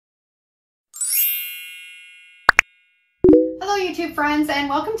Hello YouTube friends, and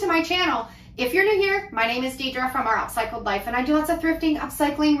welcome to my channel. If you're new here, my name is Deidre from our Upcycled life, and I do lots of thrifting,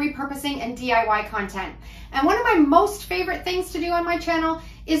 upcycling, repurposing, and DIY content. And one of my most favorite things to do on my channel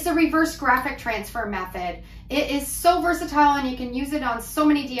is the reverse graphic transfer method. It is so versatile and you can use it on so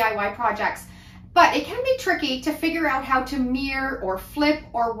many DIY projects, but it can be tricky to figure out how to mirror or flip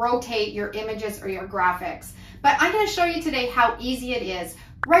or rotate your images or your graphics. But I'm going to show you today how easy it is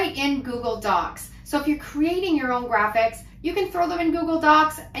right in Google Docs. So if you're creating your own graphics, you can throw them in Google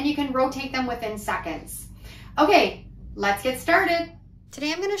Docs and you can rotate them within seconds. Okay, let's get started.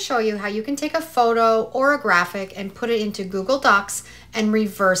 Today I'm going to show you how you can take a photo or a graphic and put it into Google Docs and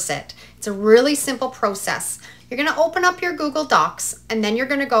reverse it. It's a really simple process. You're going to open up your Google Docs and then you're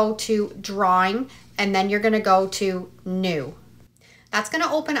going to go to Drawing and then you're going to go to New. That's going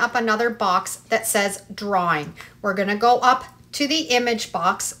to open up another box that says Drawing. We're going to go up to the image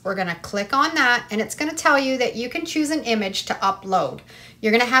box. We're going to click on that and it's going to tell you that you can choose an image to upload.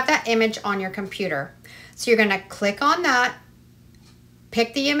 You're going to have that image on your computer. So you're going to click on that,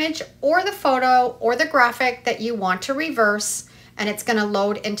 pick the image or the photo or the graphic that you want to reverse, and it's going to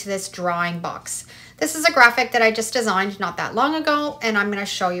load into this drawing box. This is a graphic that I just designed not that long ago, and I'm going to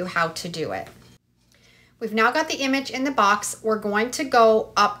show you how to do it. We've now got the image in the box. We're going to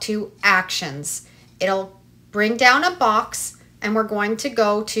go up to Actions. It'll bring down a box and we're going to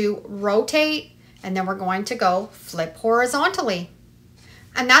go to Rotate and then we're going to go Flip Horizontally.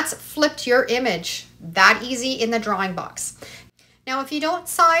 And that's flipped your image that easy in the drawing box. Now if you don't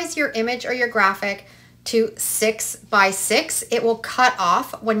size your image or your graphic to 6 by 6, it will cut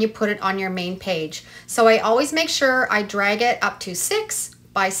off when you put it on your main page. So I always make sure I drag it up to 6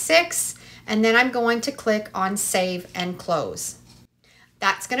 by 6 and then I'm going to click on Save and Close.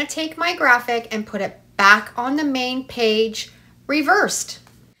 That's going to take my graphic and put it back on the main page reversed.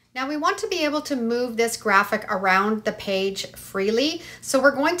 Now we want to be able to move this graphic around the page freely. So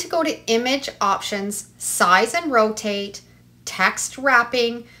we're going to go to Image Options, Size and Rotate, Text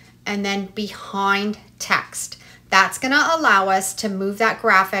Wrapping, and then Behind Text. That's going to allow us to move that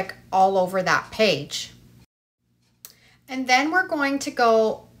graphic all over that page. And then we're going to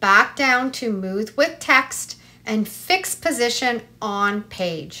go back down to Move with Text and Fix Position on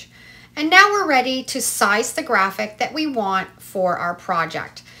Page. And now we're ready to size the graphic that we want for our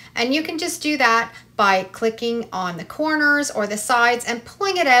project. And you can just do that by clicking on the corners or the sides and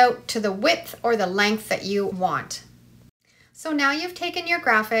pulling it out to the width or the length that you want. So now you've taken your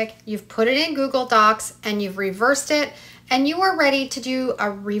graphic, you've put it in Google Docs, and you've reversed it, and you are ready to do a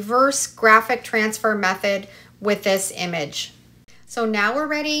reverse graphic transfer method with this image. So now we're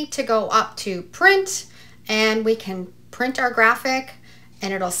ready to go up to Print, and we can print our graphic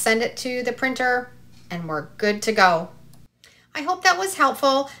and it'll send it to the printer and we're good to go. I hope that was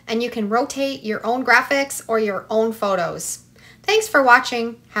helpful and you can rotate your own graphics or your own photos. Thanks for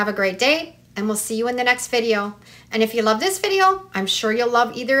watching. Have a great day and we'll see you in the next video. And if you love this video, I'm sure you'll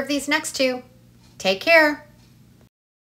love either of these next two. Take care.